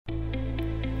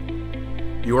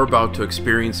You're about to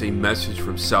experience a message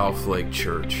from Southlake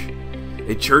Church,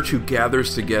 a church who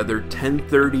gathers together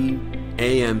 10:30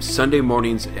 a.m. Sunday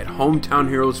mornings at Hometown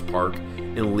Heroes Park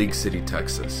in League City,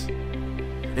 Texas.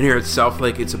 And here at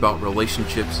Southlake, it's about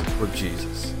relationships with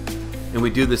Jesus. And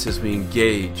we do this as we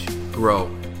engage, grow,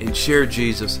 and share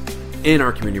Jesus in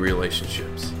our community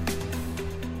relationships.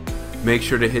 Make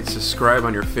sure to hit subscribe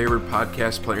on your favorite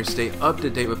podcast player and stay up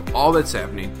to date with all that's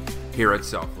happening here at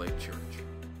Southlake Church.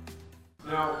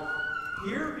 Now,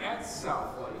 here at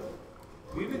Southlake,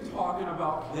 we've been talking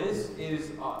about This Is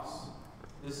Us.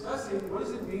 Discussing what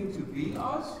does it mean to be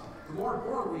us, but more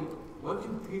importantly, what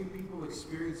do people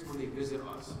experience when they visit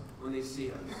us, when they see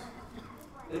us.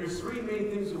 And there's three main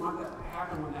things we want that to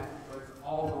happen when that's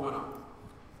all going on.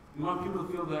 We want people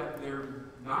to feel that they're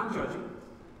non-judging.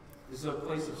 This is a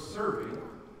place of serving.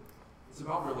 It's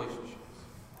about relationships.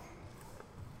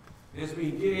 As we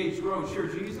engage, grow, and share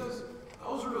Jesus,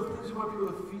 those are the things we want people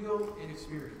to feel and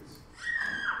experience.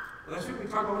 Last week we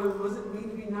talked about what does it mean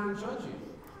to be non-judging.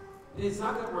 And it's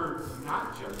not that we're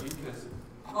not judging, because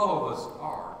all of us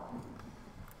are.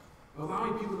 But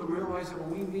allowing people to realize that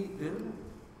when we meet them,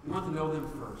 we want to know them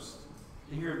first.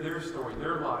 To hear their story,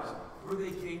 their lives, where they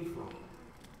came from.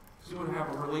 So we want to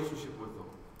have a relationship with them.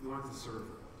 We want to serve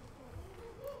them.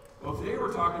 Well, today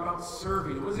we're talking about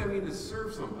serving. What does that mean to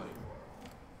serve somebody?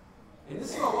 And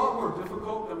this is a lot more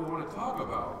difficult than we want to talk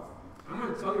about. I'm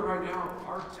going to tell you right now,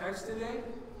 our text today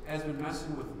has been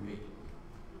messing with me.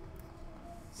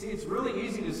 See, it's really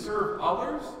easy to serve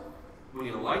others when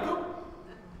you like them.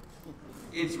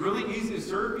 It's really easy to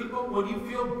serve people when you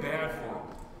feel bad for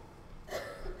them.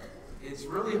 It's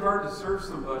really hard to serve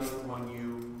somebody when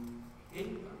you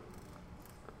hate them,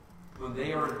 when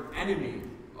they are an enemy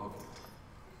of you.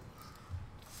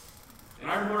 And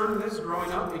I've learned this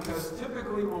growing up because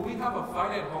typically when we have a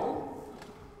fight at home,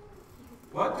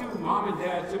 what do mom and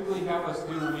dad typically have us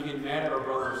do when we get mad at our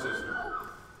brother or sister?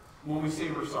 When we say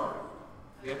we're sorry.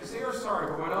 We have to say we're sorry,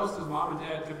 but what else does mom and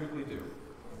dad typically do?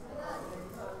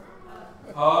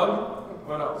 Hug.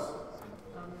 What else?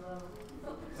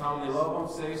 Tell them they love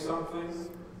them, say something.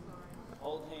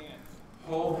 Hold hands.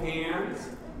 Hold hands.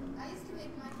 I used to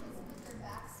make my kids put their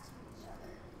backs to each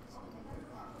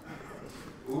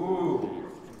other. Ooh.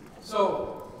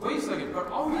 So, wait a second, but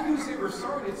all we do is say we're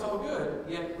sorry, it's all good,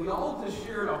 yet we all just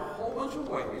shared a whole bunch of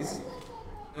ways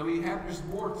that there's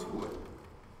more to it.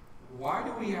 Why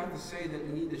do we have to say that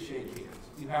you need to shake hands?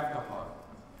 You have to hug.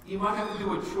 You might have to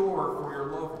do a chore for your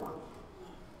loved one.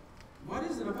 What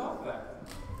is it about that?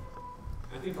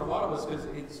 I think for a lot of us, because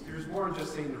there's more than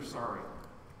just saying they're sorry.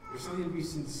 There's something to be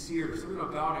sincere. There's something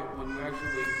about it when you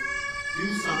actually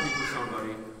do something for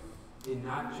somebody and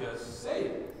not just say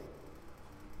it.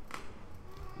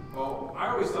 Well, I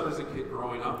always thought as a kid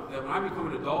growing up that when I become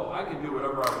an adult, I can do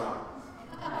whatever I want.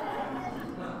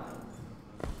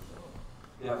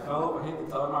 Yeah, Philip, I hate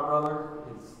to tell you, my brother,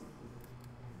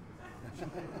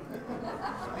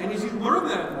 and as you learn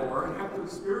that more and have to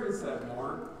experience that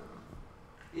more,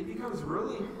 it becomes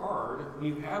really hard when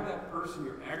you have that person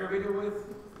you're aggravated with,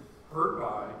 hurt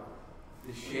by,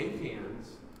 to shake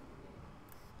hands,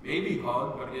 maybe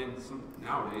hug, but again,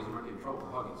 nowadays you might get in trouble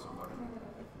hugging somebody,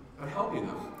 but helping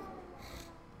them.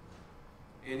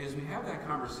 And as we have that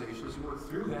conversation, as we work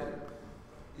through that,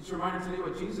 it's a reminder today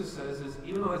what Jesus says is,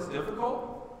 even though that's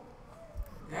difficult,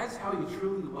 that's how you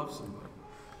truly love somebody.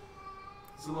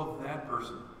 It's to love that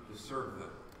person, to serve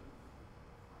them.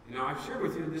 Now, I've shared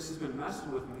with you that this has been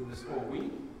messing with me this whole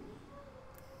week.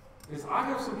 Because I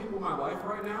have some people in my life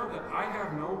right now that I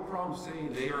have no problem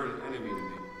saying they are an enemy to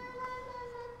me.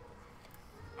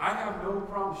 I have no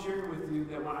problem sharing with you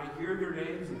that when I hear their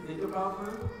names and think about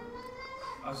them,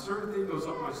 a certain thing goes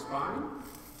up my spine.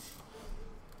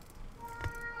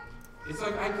 It's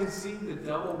like I can see the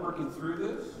devil working through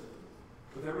this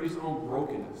with everybody's own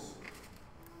brokenness.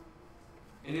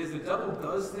 And as the devil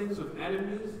does things with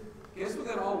enemies, guess what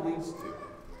that all leads to?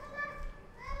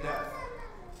 Death.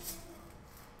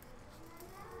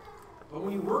 But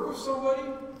when you work with somebody,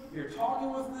 you're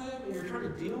talking with them, and you're trying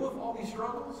to deal with all these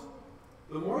struggles,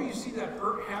 the more you see that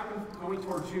hurt happen going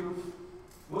towards you,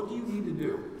 what do you need to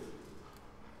do?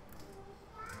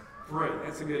 Great,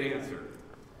 that's a good answer.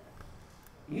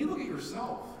 You need to look at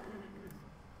yourself.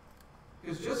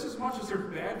 Because just as much as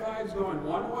there's bad vibes going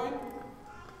one way,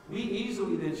 we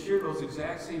easily then share those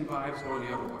exact same vibes going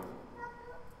the other way.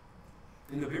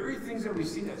 And the very things that we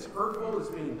see that's hurtful, that's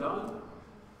being done,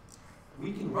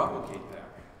 we can replicate that.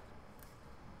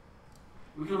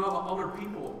 We can allow other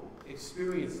people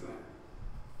experience that.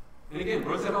 And again,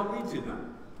 what does that all lead to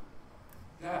then?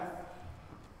 Death.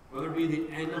 Whether it be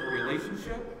the end of a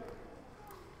relationship,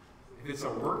 If it's a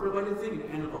work-related thing, the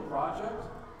end of a project,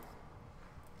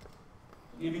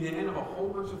 it can be the end of a whole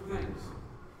bunch of things.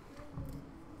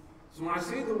 So when I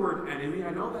say the word enemy, I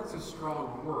know that's a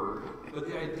strong word, but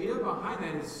the idea behind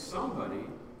that is somebody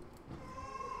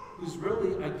who's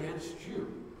really against you.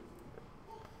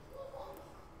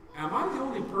 Am I the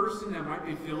only person that might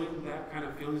be feeling that kind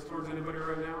of feelings towards anybody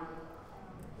right now?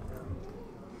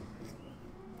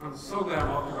 I'm so glad I'm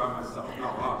walking by myself.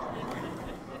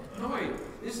 No, wait.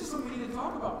 This is something we need to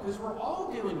talk about because we're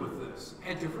all dealing with this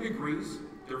at different degrees,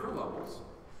 different levels.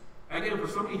 Again, for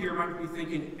somebody here might be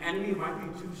thinking enemy might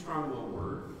be too strong of a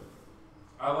word.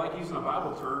 I like using a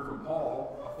Bible term from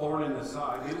Paul, a thorn in the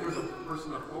side. Maybe there's a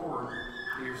person, a thorn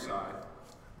in your side.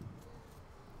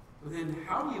 But then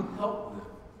how do you help them?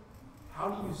 How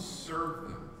do you serve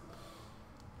them?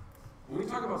 When we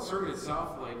talk about serving at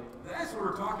Southlake, that's what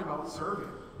we're talking about, serving.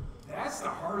 That's the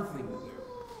hard thing to do.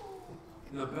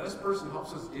 And the best person who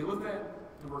helps us deal with that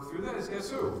and work through that is guess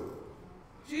who?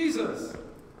 Jesus.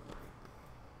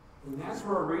 And that's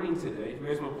where our reading today, if you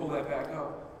guys want to pull that back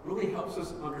up, really helps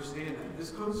us understand that.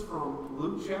 This comes from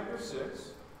Luke chapter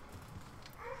 6.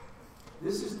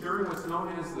 This is during what's known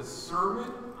as the Sermon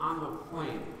on the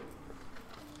Plain.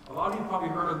 A lot of you probably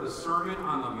heard of the Sermon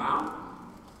on the Mount.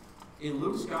 In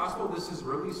Luke's Gospel, this is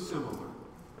really similar.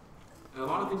 And a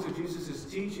lot of things that Jesus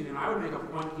is teaching, and I would make a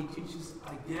point, he teaches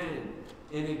again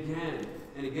and again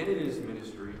and again in his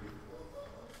ministry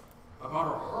about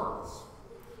our hearts.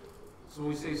 So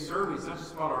when we say serving, it's not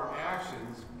just about our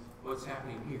actions, what's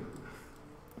happening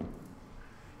here.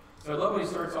 So I love when he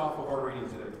starts off with our reading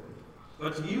today.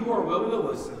 But to you who are willing to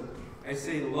listen, I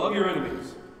say, love your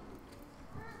enemies.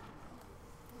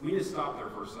 We need to stop there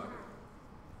for a second.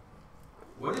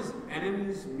 What does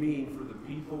enemies mean for the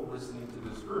people listening to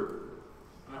this group?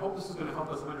 And I hope this is going to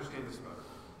help us understand this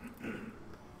better.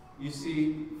 You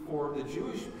see, for the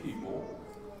Jewish people,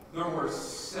 there were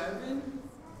 7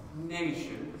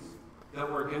 nations that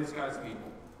were against God's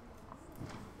people.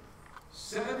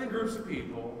 7 groups of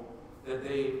people that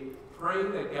they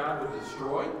prayed that God would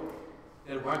destroy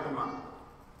and wipe them out.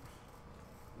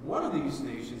 One of these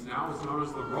nations now is known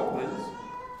as the Romans,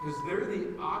 because they're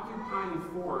the occupying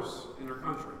force in their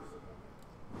country.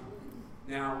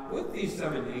 Now, with these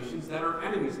 7 nations that are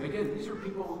enemies, again, these are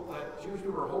people that Jewish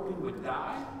people are hoping would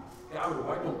die. God would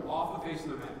wipe them off the face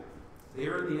of the map. They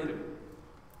are the enemy.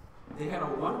 They had a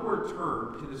one-word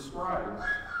term to describe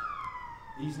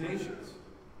these nations.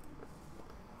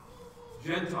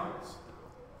 Gentiles.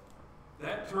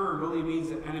 That term really means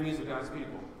the enemies of God's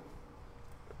people.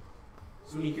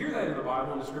 So when you hear that in the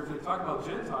Bible, in the Scripture, they talk about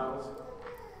Gentiles,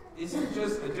 isn't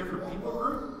just a different people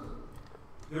group.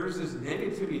 There's this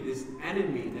negativity, this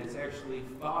enemy that's actually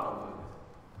thought of in it.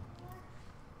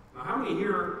 Now, how many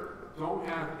here don't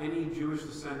have any Jewish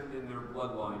descent in their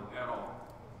bloodline at all?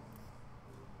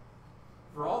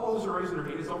 For all those who are raising their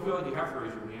hands, don't feel like you have to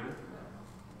raise your hand.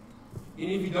 And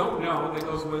if you don't know, that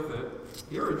goes with it,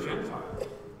 you're a Gentile.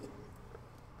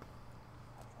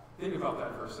 Think about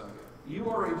that for a second. You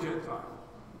are a Gentile,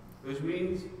 which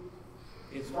means,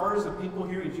 as far as the people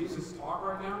hearing Jesus talk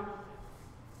right now,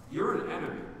 you're an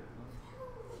enemy.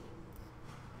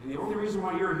 And the only reason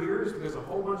why you're here is because a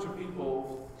whole bunch of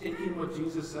people taking what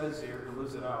Jesus says here and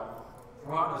lives it out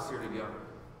brought us here together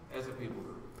as a people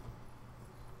group.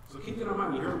 So keep that in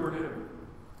mind. You hear the word enemy.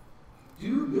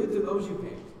 Do good to those you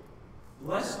hate.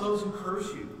 Bless those who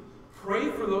curse you. Pray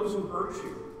for those who hurt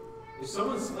you. If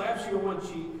someone slaps you on one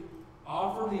cheek,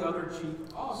 offer the other cheek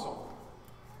also.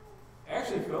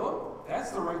 Actually, Philip,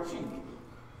 that's the right cheek.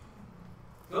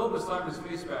 Philip is slapping his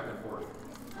face back and forth.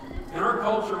 In our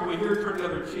culture, when we hear turn the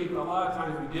other cheek, a lot of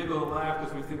times we giggle and laugh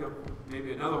because we think of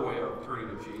maybe another way of turning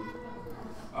the cheek.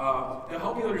 To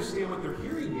help you understand what they're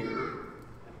hearing here,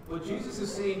 what Jesus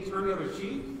is saying, turn the other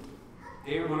cheek.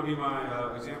 David, want to be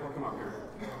my example? Come up here.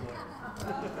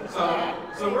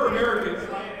 So we're Americans.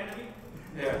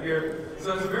 Yeah, here.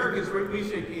 So as Americans, we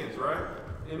shake hands, right?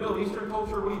 In Middle Eastern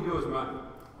culture, what do you do as men?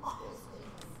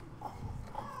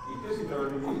 You kiss each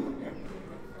other.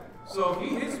 So if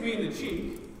he hits me in the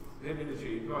cheek, hit me in the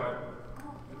cheek. Go ahead.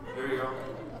 There you go.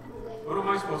 What am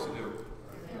I supposed to do?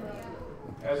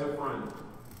 As a friend.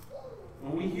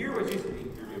 When we hear what Jesus, thank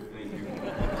you.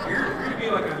 You're going to be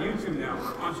like on YouTube now.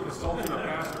 I'm assaulting a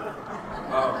pastor.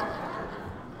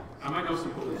 I might know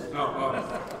some police. No.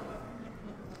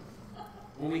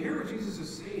 When we hear what Jesus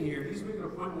is saying here, he's making a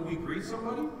point when we greet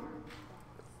somebody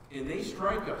and they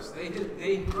strike us,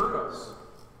 they hurt us.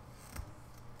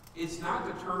 It's not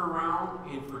to turn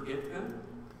around and forget them.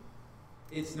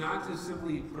 It's not to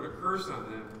simply put a curse on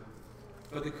them,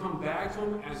 but to come back to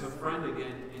them as a friend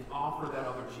again and offer that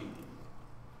other cheek.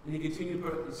 And he continued to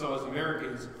put, so as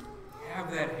Americans,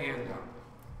 have that hand up.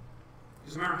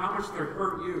 Because no matter how much they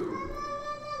hurt you,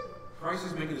 Christ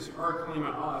is making this hard claim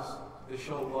on us to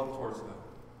show love towards them.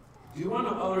 Do unto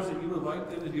others that you would like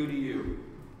them to do to you.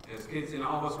 As kids and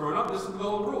all of us growing up, this is the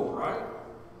old rule, right?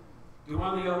 Do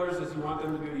unto the others as you want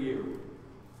them to do to you.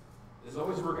 Does it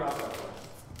always work out that way?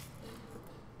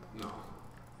 No.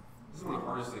 This is one of the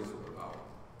hardest things to live out.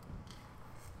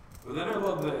 But then I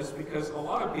love this because a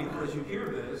lot of people, as you hear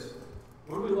this,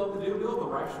 what do we love to do? We love to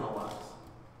rationalize.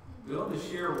 We love to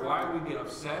share why we get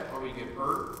upset or we get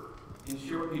hurt and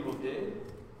share what people did.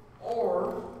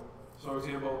 Or, so for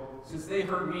example, since they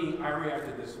hurt me, I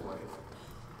reacted this way.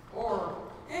 Or,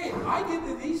 hey, I give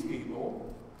to these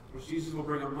people, which Jesus will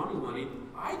bring up money.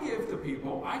 I give to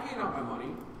people, I hand out my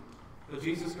money. But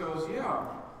Jesus goes, yeah,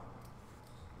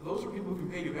 those are people who can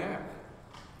pay you back.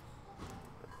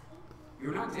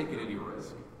 You're not taking any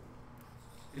risk.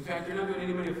 In fact, you're not doing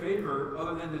anybody a favor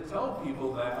other than to tell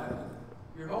people that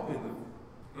you're helping them.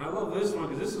 And I love this one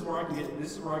because this is where I get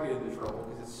into trouble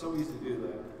because it's so easy to do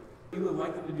that. You would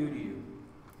like them to do to you.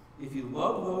 If you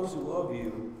love those who love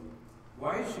you,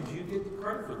 why should you get the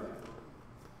credit for that?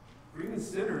 For even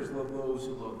sinners love those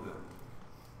who love them.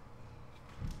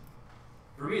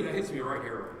 For me, that hits me right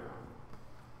here, right now.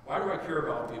 Why do I care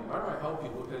about people? Why do I help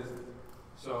people? Because,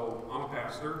 so I'm a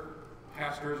pastor.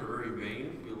 Pastors are very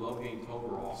vain. We love being told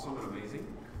we're awesome and amazing,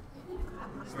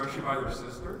 especially by their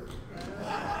sister.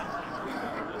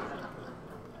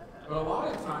 But a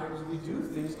lot of times we do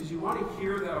things because you want to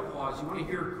hear that applause. You want to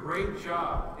hear great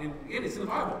job. And again, it's in the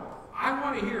Bible. I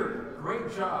want to hear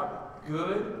great job,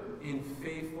 good and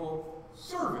faithful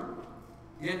servant.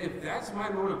 Yet if that's my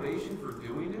motivation for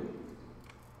doing it,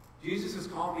 Jesus has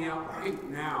called me out right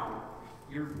now.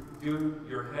 You're doing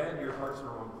your head, your heart's in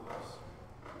the wrong place.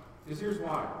 Because here's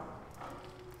why.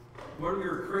 Whether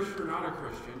you're a Christian or not a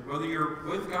Christian, whether you're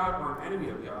with God or an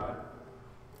enemy of God,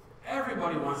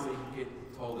 everybody wants to get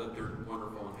told that they're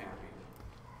wonderful and happy.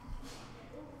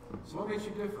 So what makes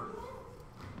you different?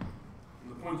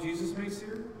 And the point Jesus makes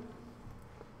here?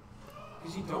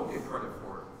 Because you don't get credit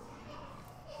for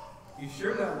it. You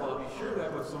share that love, you share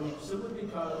that with someone simply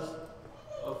because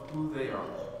of who they are.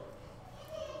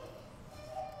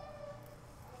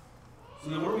 So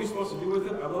then what are we supposed to do with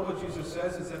it? I love what Jesus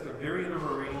says. It's at the very end of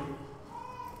our reading.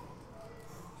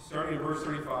 Starting in verse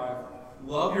 35.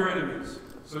 Love your enemies.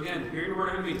 So again, hear the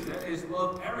word enemies. That is,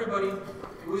 love everybody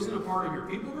who isn't a part of your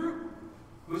people group,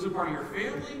 who isn't part of your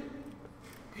family,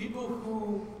 people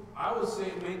who, I would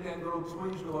say, make that little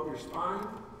twinge go up your spine.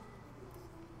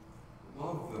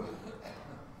 Love them.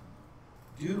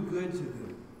 Do good to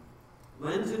them.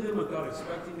 Lend to them without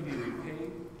expecting to be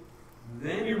repaid.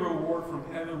 Then your reward from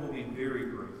heaven will be very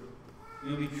great.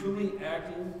 You'll be truly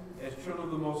acting as children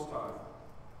of the Most High.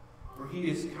 For he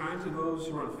is kind to those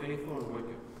who are unfaithful and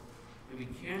wicked. And we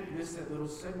can't miss that little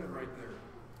segment right there.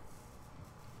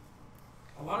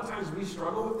 A lot of times we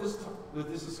struggle with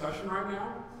this discussion right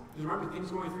now. Because remember,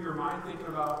 things going through your mind thinking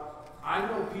about, I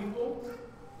know people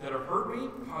that have hurt me,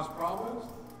 caused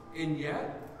problems, and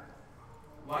yet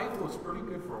life looks pretty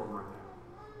good for them right now.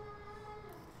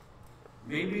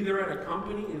 Maybe they're at a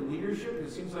company in leadership and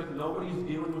it seems like nobody's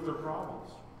dealing with their problems.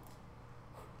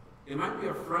 It might be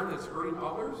a friend that's hurting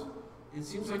others and it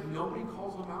seems like nobody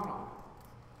calls them out on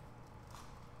it.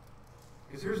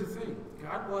 Because here's the thing,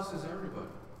 God blesses everybody.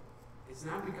 It's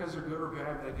not because they're good or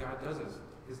bad that God does this,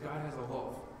 because God has a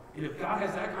love. And if God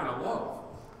has that kind of love,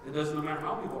 it doesn't matter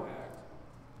how people act.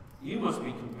 You must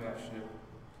be compassionate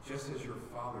just as your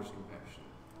Father's compassionate.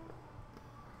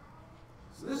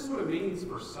 So this is what it means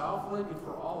for Southlake and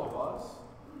for all of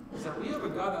us, is that we have a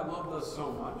God that loved us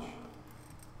so much.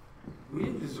 We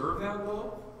didn't deserve that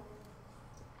love.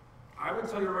 I would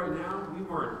tell you right now, we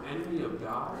were an enemy of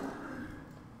God,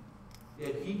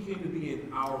 yet he came to be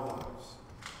in our lives.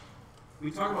 We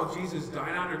talk about Jesus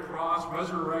dying on a cross,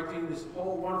 resurrecting, this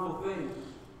whole wonderful thing.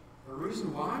 The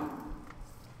reason why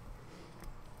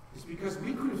is because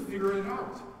we couldn't figure it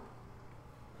out.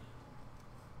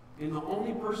 And the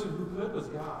only person who could was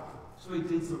God. So he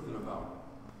did something about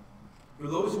it. For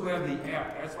those who have the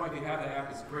app, that's why if you have the app,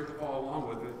 it's great to follow along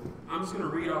with it. I'm just going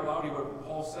to read out loud to you what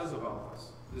Paul says about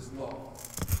this love.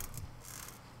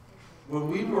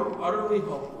 When we were utterly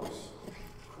helpless,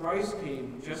 Christ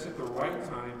came just at the right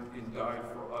time and died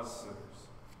for us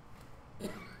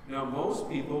sinners. Now, most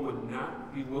people would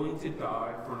not be willing to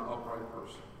die for an upright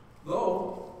person,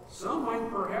 though some might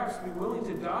perhaps be willing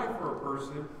to die for a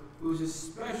person who is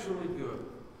especially good.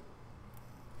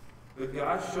 But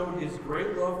God showed his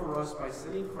great love for us by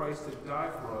sending Christ to die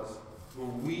for us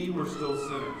when we were still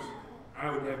sinners.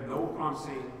 I would have no problem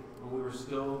saying when we were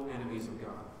still enemies of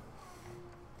God.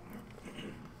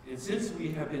 And since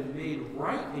we have been made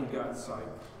right in God's sight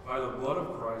by the blood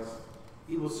of Christ,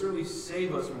 he will certainly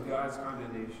save us from God's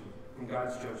condemnation, from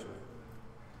God's judgment.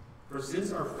 For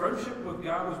since our friendship with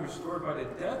God was restored by the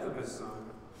death of his Son,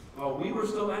 while we were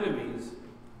still enemies,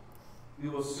 we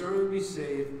will certainly be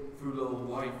saved through the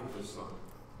life of his Son.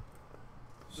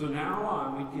 So now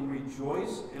on, we can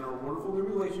rejoice in our wonderful new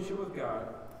relationship with God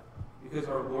because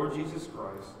our Lord Jesus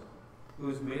Christ, who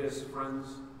has made us friends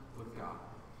with God.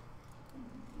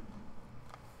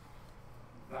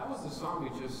 That was the song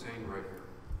we just sang right here.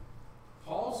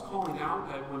 Paul's calling out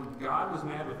that when God was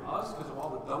mad with us because of all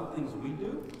the dumb things we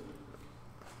do,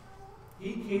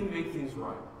 he came to make things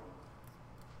right.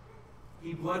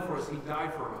 He bled for us. He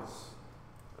died for us.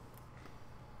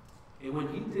 And when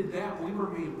he did that, we were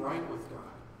made right with God.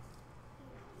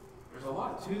 There's a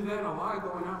lot to that, a lot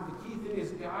going on. But the key thing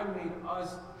is God made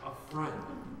us a friend.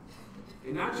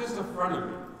 And not just a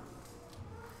frenemy.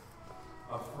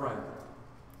 A friend.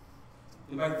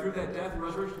 And by through that death and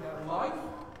resurrection, that life,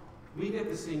 we get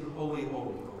to sing holy,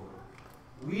 holy,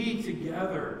 holy. We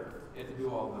together get to do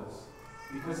all this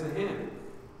because of him.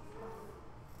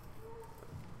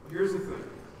 But here's the thing.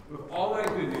 With all that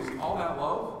good news, all that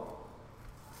love,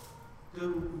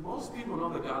 do most people know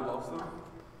that God loves them?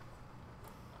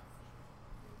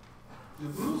 Do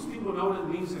most people know what it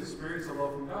means to experience the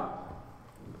love from God?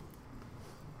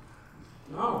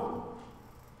 No.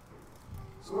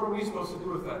 So what are we supposed to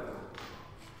do with that then?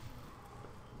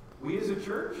 We as a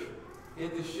church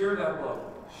have to share that love,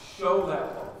 show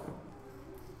that love.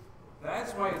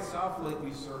 That's why at South Lake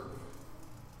we serve.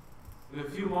 In a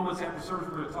few moments after service,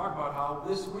 we're going to talk about how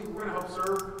this week we're going to help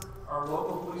serve our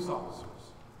local police officers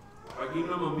by giving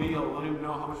them a meal, letting them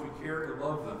know how much we care and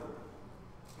love them.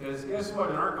 Because guess what?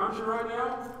 In our country right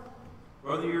now,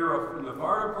 whether you're in the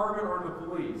fire department or in the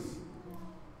police,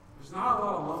 there's not a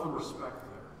lot of love and respect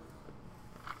there.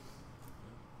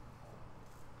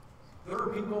 There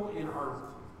are people in our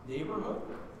neighborhood,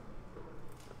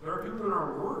 there are people in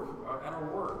our work, at our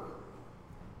work,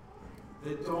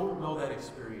 that don't know that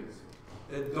experience,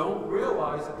 that don't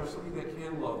realize that there's somebody that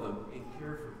can love them and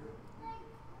care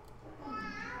for them.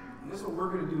 And that's what we're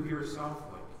going to do here at South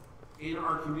Lake. In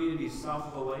our community south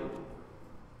of the lake,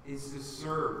 is to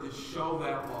serve, to show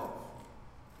that love.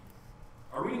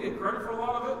 Are we going to get credit for a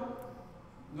lot of it?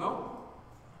 No.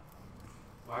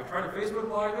 Will I try to Facebook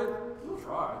Live it? We'll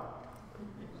try.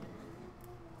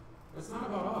 It's not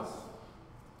about us.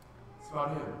 It's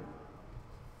about him.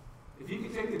 If he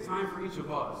could take the time for each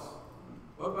of us,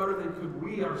 what better than could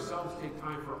we ourselves take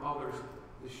time for others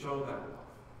to show that love?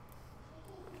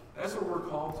 That's what we're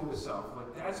called to as South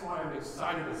Lake. That's why I'm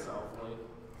excited at South Lake.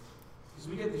 Because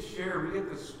we get to share, we get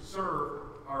to serve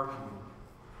our community.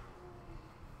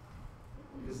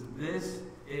 Because this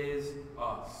is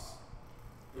us.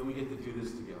 And we get to do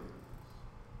this together.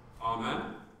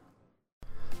 Amen.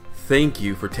 Thank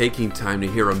you for taking time to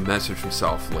hear a message from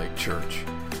South Lake Church.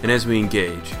 And as we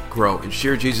engage, grow, and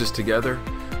share Jesus together,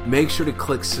 make sure to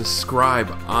click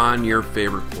subscribe on your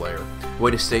favorite player. A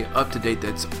way to stay up to date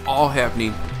that's all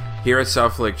happening here at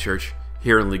South Lake Church,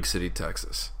 here in League City,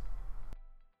 Texas.